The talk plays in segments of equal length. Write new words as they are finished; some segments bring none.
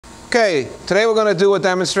Okay, today we're going to do a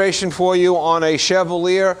demonstration for you on a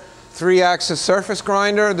Chevalier 3-axis surface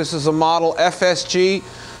grinder. This is a model FSG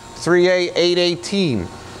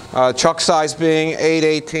 3A818, chuck size being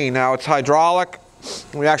 818. Now it's hydraulic.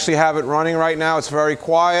 We actually have it running right now. It's very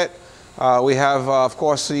quiet. We have, of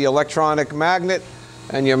course, the electronic magnet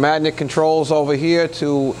and your magnet controls over here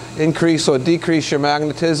to increase or decrease your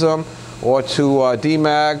magnetism, or to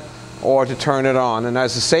demag, or to turn it on. And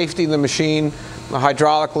as a safety, the machine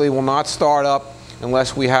hydraulically will not start up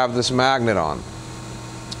unless we have this magnet on.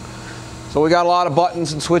 So we got a lot of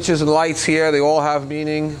buttons and switches and lights here. They all have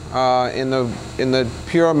meaning. In the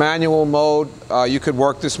pure manual mode, you could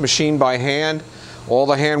work this machine by hand. All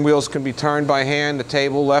the hand wheels can be turned by hand, the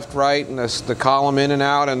table left, right, and the column in and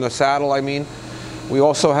out, and the saddle, I mean. We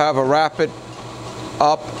also have a rapid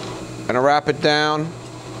up and a rapid down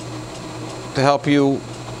to help you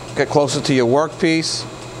get closer to your workpiece.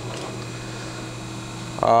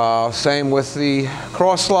 Same with the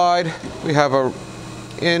cross slide. We have a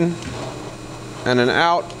in and an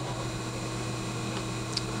out.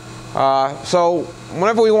 So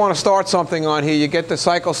whenever we want to start something on here, you get the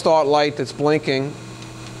cycle start light that's blinking.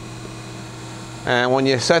 And when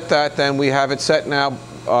you set that, then we have it set now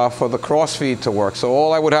for the cross feed to work. So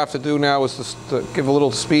all I would have to do now is to give a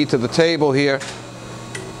little speed to the table here,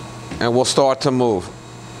 and we'll start to move.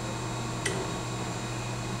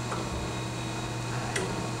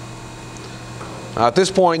 At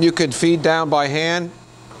this point, you could feed down by hand.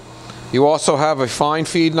 You also have a fine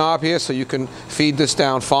feed knob here, so you can feed this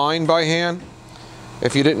down fine by hand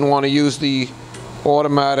if you didn't want to use the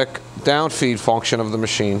automatic down feed function of the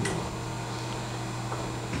machine.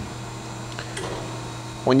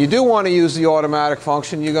 When you do want to use the automatic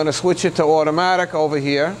function, you're going to switch it to automatic over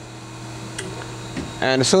here.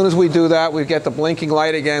 And as soon as we do that, we get the blinking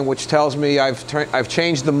light again, which tells me I've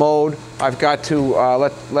changed the mode. I've got to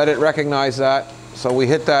let it recognize that. So we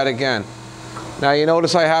hit that again. Now you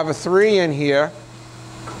notice I have a 3 in here.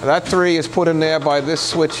 That 3 is put in there by this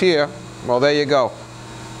switch here. Well, there you go.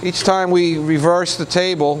 Each time we reverse the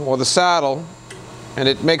table or the saddle, and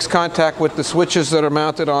it makes contact with the switches that are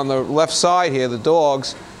mounted on the left side here, the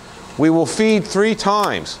dogs, we will feed 3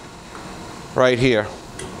 times right here.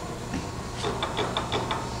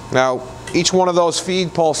 Now, each one of those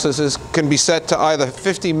feed pulses can be set to either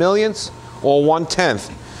 50 millionths or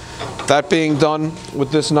 1/10. That being done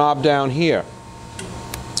with this knob down here.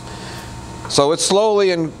 So it's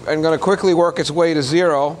slowly and going to quickly work its way to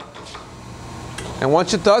 0. And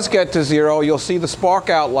once it does get to 0, you'll see the spark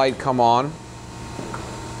out light come on.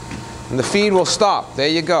 And the feed will stop. There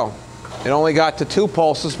you go. It only got to 2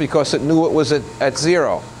 pulses because it knew it was at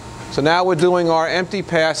 0. So now we're doing our empty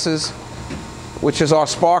passes, which is our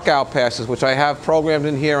spark out passes, which I have programmed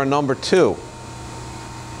in here a number 2.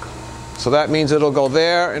 So that means it'll go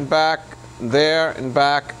there and back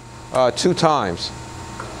 2 times.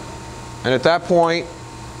 And at that point,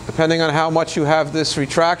 depending on how much you have this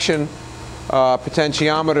retraction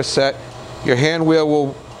potentiometer set, your hand wheel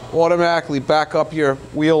will automatically back up your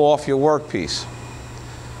wheel off your workpiece.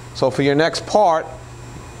 So for your next part,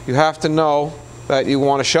 you have to know that you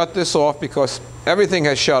want to shut this off, because everything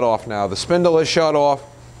has shut off now. The spindle is shut off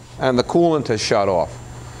and the coolant has shut off.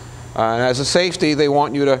 And as a safety, they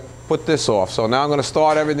want you to put this off. So now I'm going to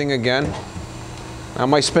start everything again. Now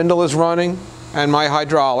my spindle is running and my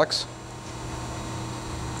hydraulics.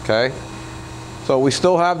 Okay. So we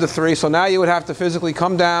still have the 3. So now you would have to physically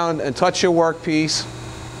come down and touch your workpiece.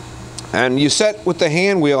 And you set with the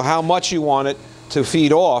hand wheel how much you want it to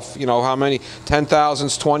feed off. You know, how many 10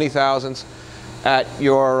 thousandths, 20 thousandths at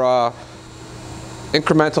your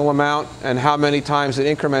incremental amount, and how many times it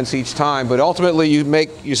increments each time. But ultimately you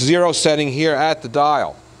make your 0 setting here at the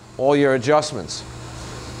dial, all your adjustments.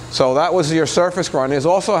 So that was your surface grinding. It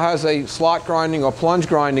also has a slot grinding or plunge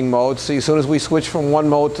grinding mode. See, as soon as we switch from one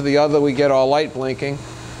mode to the other, we get our light blinking.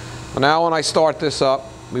 Now when I start this up,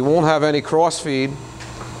 we won't have any cross feed,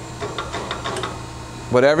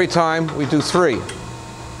 but every time we do 3.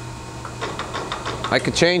 I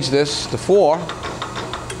could change this to 4.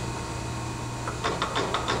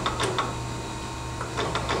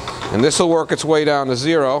 And this will work its way down to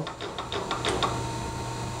 0.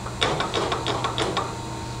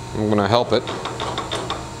 I'm going to help it.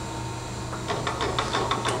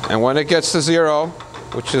 And when it gets to 0,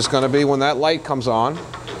 which is going to be when that light comes on,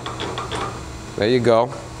 there you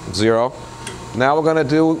go, 0. Now we're going to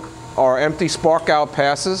do our empty spark out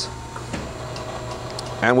passes,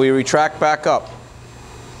 and we retract back up.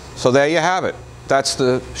 So there you have it. That's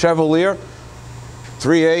the Chevalier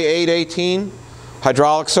 3A818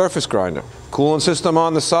 hydraulic surface grinder. Coolant system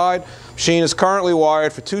on the side. Machine is currently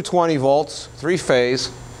wired for 220 volts,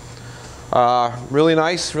 3-phase. Really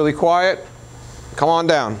nice, really quiet. Come on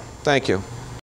down. Thank you.